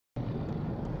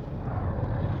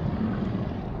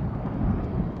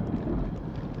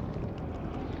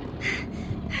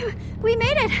We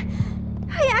made it!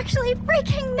 We actually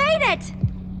freaking made it!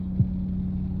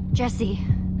 Jesse,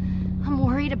 I'm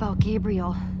worried about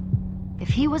Gabriel. If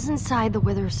he was inside the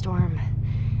Wither Storm,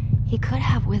 he could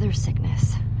have Wither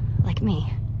sickness, like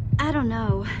me. I don't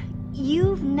know.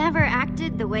 You've never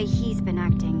acted the way he's been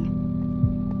acting.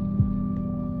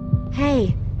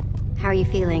 Hey, how are you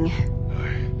feeling?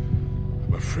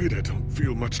 I'm afraid I don't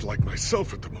feel much like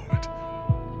myself at the moment.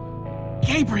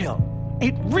 Gabriel,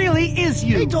 it really is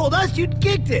you! They told us you'd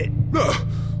kicked it!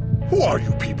 Who are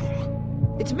you people?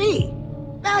 It's me,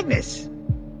 Magnus!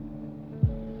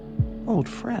 Old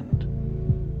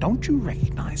friend, don't you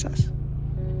recognize us?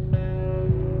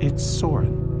 It's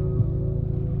Soren.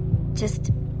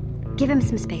 Just give him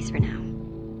some space for now.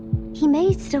 He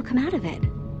may still come out of it.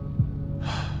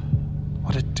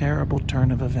 What a terrible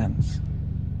turn of events.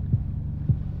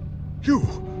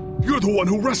 You're the one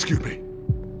who rescued me.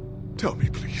 Tell me,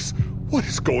 please, what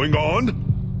is going on?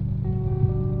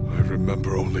 I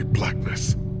remember only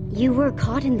blackness. You were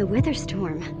caught in the Wither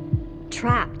Storm.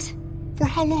 Trapped. For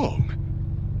how long?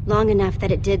 Long enough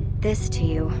that it did this to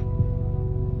you.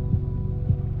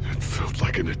 It felt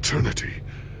like an eternity.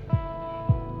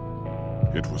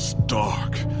 It was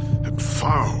dark and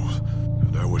foul,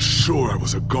 and I was sure I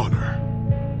was a goner.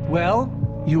 Well,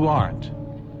 you aren't.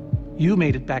 You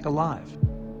made it back alive,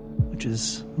 which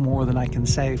is more than I can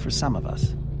say for some of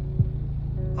us.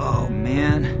 Oh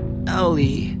man,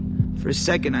 Ellie. For a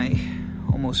second I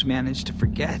almost managed to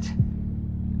forget.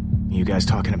 You guys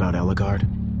talking about Ellegaard?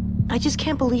 I just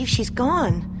can't believe she's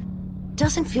gone.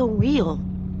 Doesn't feel real.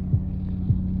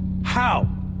 How?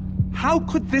 How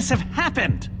could this have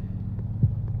happened?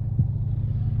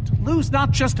 To lose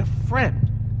not just a friend.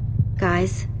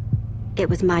 Guys, it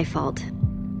was my fault.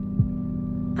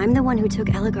 I'm the one who took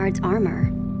Ellegaard's armor.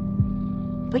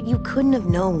 But you couldn't have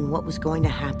known what was going to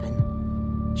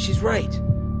happen. She's right.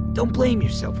 Don't blame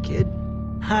yourself, kid.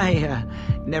 I,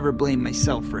 never blame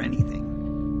myself for anything.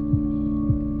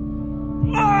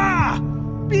 Ah!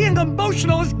 Being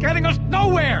emotional is getting us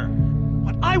nowhere!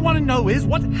 What I want to know is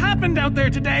what happened out there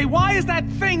today. Why is that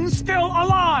thing still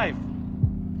alive?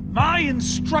 My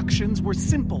instructions were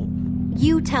simple.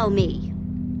 You tell me.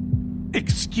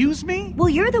 Excuse me? Well,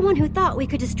 you're the one who thought we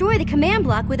could destroy the command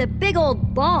block with a big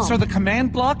old bomb. So the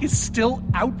command block is still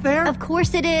out there? Of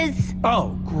course it is.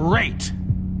 Oh, great.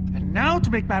 And now, to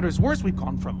make matters worse, we've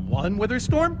gone from 1 Wither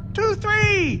Storm to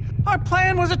 3! Our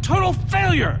plan was a total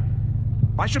failure!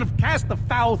 I should have cast the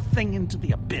foul thing into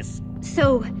the abyss.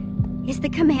 So, is the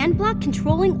command block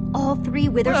controlling all 3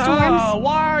 Wither Storms? Oh,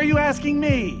 why are you asking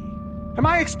me? Am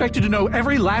I expected to know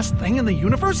every last thing in the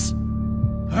universe?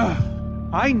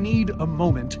 I need a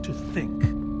moment to think.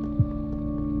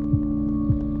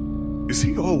 Is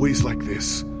he always like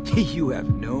this? You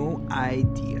have no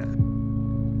idea.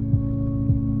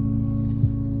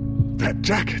 That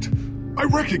jacket! I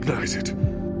recognize it!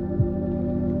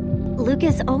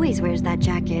 Lucas always wears that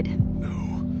jacket.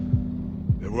 No.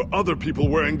 There were other people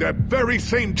wearing that very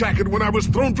same jacket when I was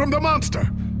thrown from the monster!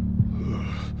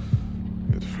 Ugh.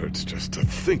 It hurts just to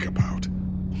think about.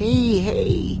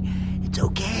 Hey, it's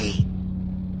okay.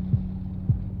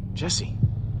 Jesse,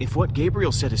 if what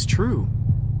Gabriel said is true...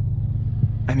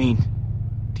 I mean,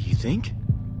 do you think?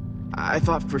 I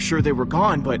thought for sure they were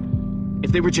gone, but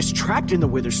if they were just trapped in the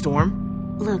Wither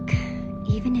Storm... Look,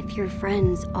 even if your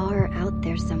friends are out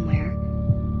there somewhere,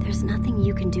 there's nothing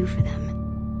you can do for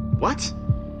them. What?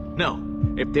 No.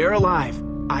 If they're alive,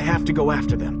 I have to go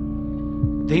after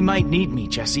them. They might need me,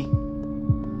 Jesse.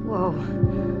 Whoa.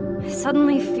 I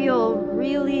suddenly feel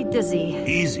really dizzy.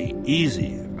 Easy,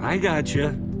 easy. I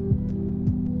gotcha.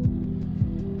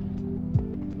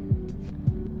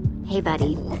 Hey,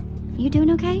 buddy. You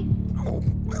doing okay?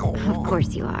 Of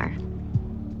course you are.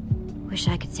 Wish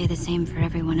I could say the same for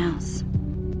everyone else.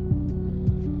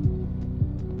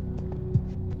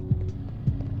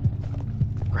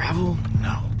 Gravel?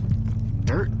 No.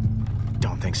 Dirt?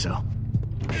 Don't think so.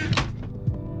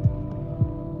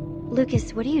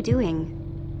 Lucas, what are you doing?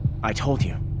 I told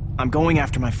you. I'm going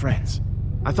after my friends.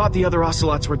 I thought the other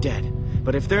Ocelots were dead,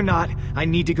 but if they're not, I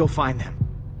need to go find them.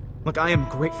 Look, I am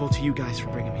grateful to you guys for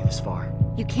bringing me this far.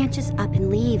 You can't just up and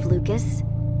leave, Lucas.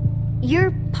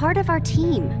 You're part of our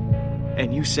team.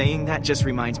 And you saying that just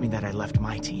reminds me that I left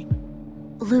my team.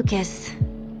 Lucas.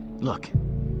 Look,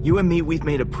 you and me, we've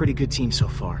made a pretty good team so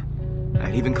far.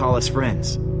 I'd even call us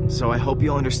friends, so I hope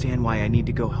you'll understand why I need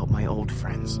to go help my old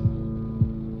friends.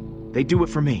 They do it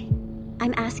for me.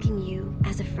 I'm asking you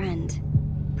as a friend.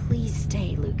 Please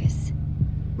stay, Lucas.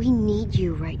 We need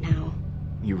you right now.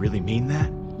 You really mean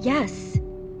that? Yes.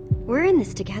 We're in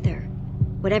this together.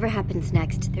 Whatever happens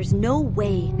next, there's no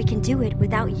way we can do it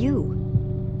without you.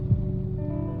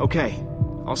 Okay,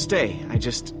 I'll stay. I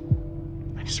just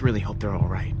really hope they're all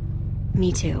right.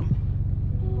 Me too.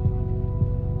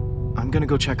 I'm gonna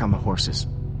go check on the horses.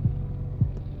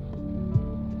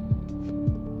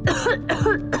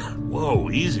 Whoa,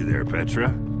 easy there,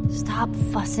 Petra. Stop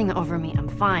fussing over me. I'm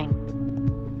fine.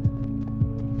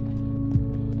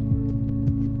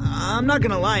 I'm not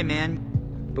gonna lie, man,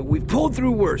 but we've pulled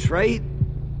through worse, right?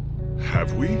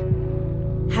 Have we?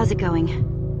 How's it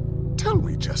going? Tell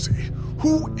me, Jesse,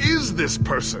 who is this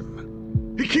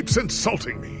person? He keeps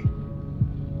insulting me.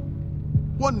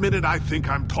 One minute I think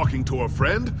I'm talking to a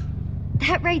friend.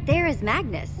 That right there is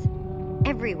Magnus.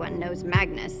 Everyone knows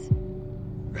Magnus.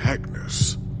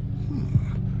 Magnus?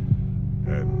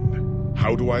 And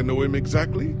how do I know him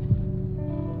exactly?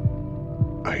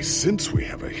 I sense we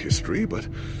have a history, but...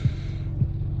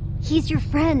 He's your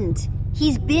friend.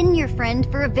 He's been your friend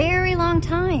for a very long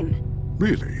time.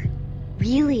 Really?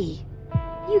 Really?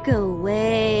 You go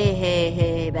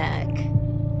way back.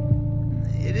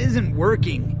 It isn't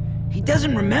working. He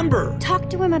doesn't remember. Talk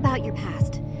to him about your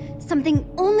past. Something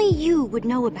only you would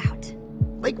know about.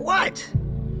 Like what?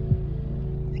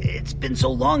 It's been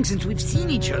so long since we've seen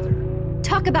each other.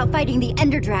 Talk about fighting the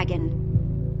Ender Dragon.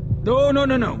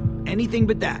 No. Anything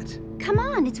but that. Come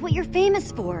on, it's what you're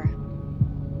famous for.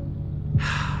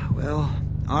 Well,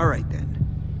 alright then.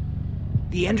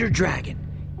 The Ender Dragon.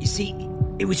 You see,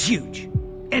 it was huge.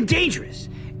 And dangerous.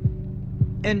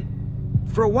 And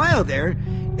for a while there,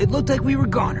 it looked like we were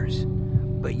goners.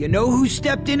 But you know who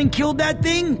stepped in and killed that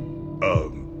thing?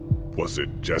 Was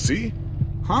it Jesse?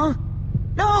 Huh?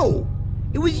 No!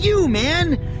 It was you,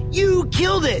 man! You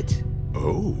killed it!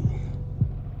 Oh.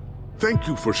 Thank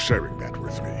you for sharing that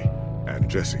with me. And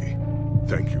Jesse,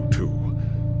 thank you too.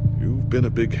 You've been a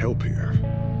big help here.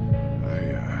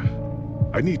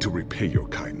 I need to repay your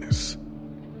kindness.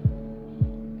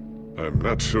 I'm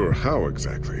not sure how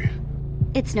exactly.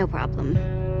 It's no problem.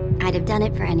 I'd have done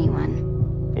it for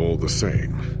anyone. All the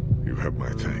same, you have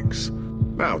my thanks.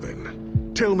 Now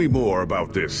then, tell me more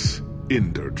about this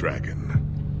Ender Dragon.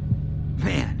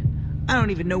 Man, I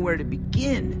don't even know where to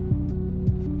begin.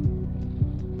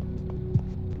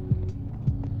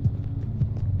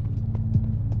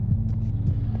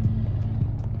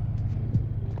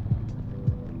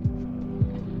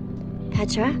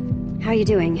 Petra, how are you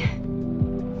doing?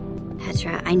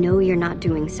 Petra, I know you're not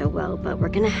doing so well, but we're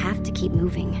gonna have to keep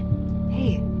moving.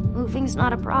 Hey, moving's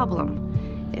not a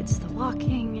problem. It's the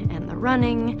walking and the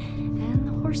running and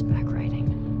the horseback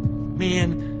riding.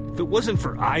 Man, if it wasn't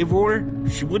for Ivor,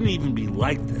 she wouldn't even be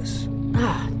like this.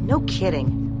 No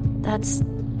kidding. That's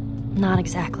not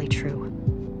exactly true.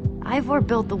 Ivor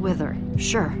built the Wither,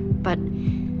 sure, but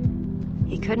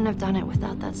he couldn't have done it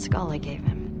without that skull I gave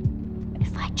him.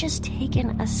 If I'd just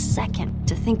taken a second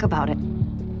to think about it,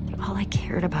 all I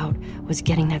cared about was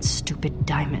getting that stupid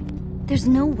diamond. There's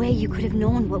no way you could have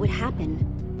known what would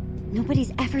happen.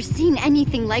 Nobody's ever seen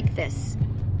anything like this.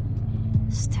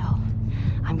 Still,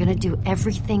 I'm gonna do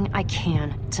everything I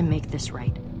can to make this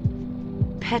right.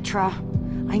 Petra,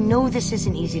 I know this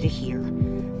isn't easy to hear,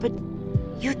 but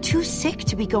you're too sick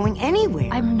to be going anywhere.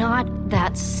 I'm not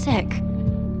that sick.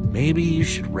 Maybe you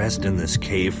should rest in this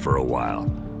cave for a while.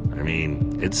 I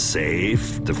mean, it's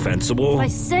safe, defensible. If I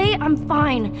say I'm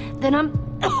fine, then I'm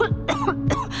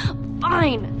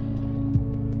fine.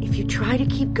 If you try to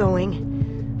keep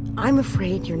going, I'm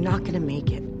afraid you're not gonna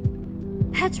make it.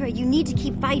 Petra, you need to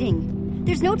keep fighting.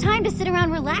 There's no time to sit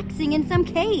around relaxing in some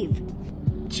cave.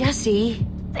 Jesse!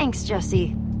 Thanks,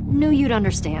 Jesse. Knew you'd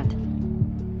understand.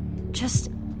 Just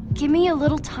give me a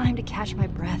little time to catch my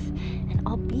breath, and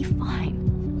I'll be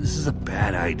fine. This is a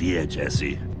bad idea,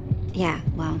 Jesse. Yeah,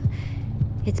 well,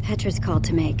 it's Petra's call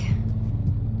to make.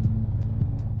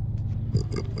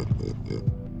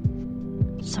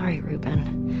 Sorry,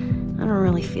 Reuben. I don't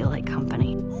really feel like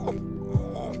company.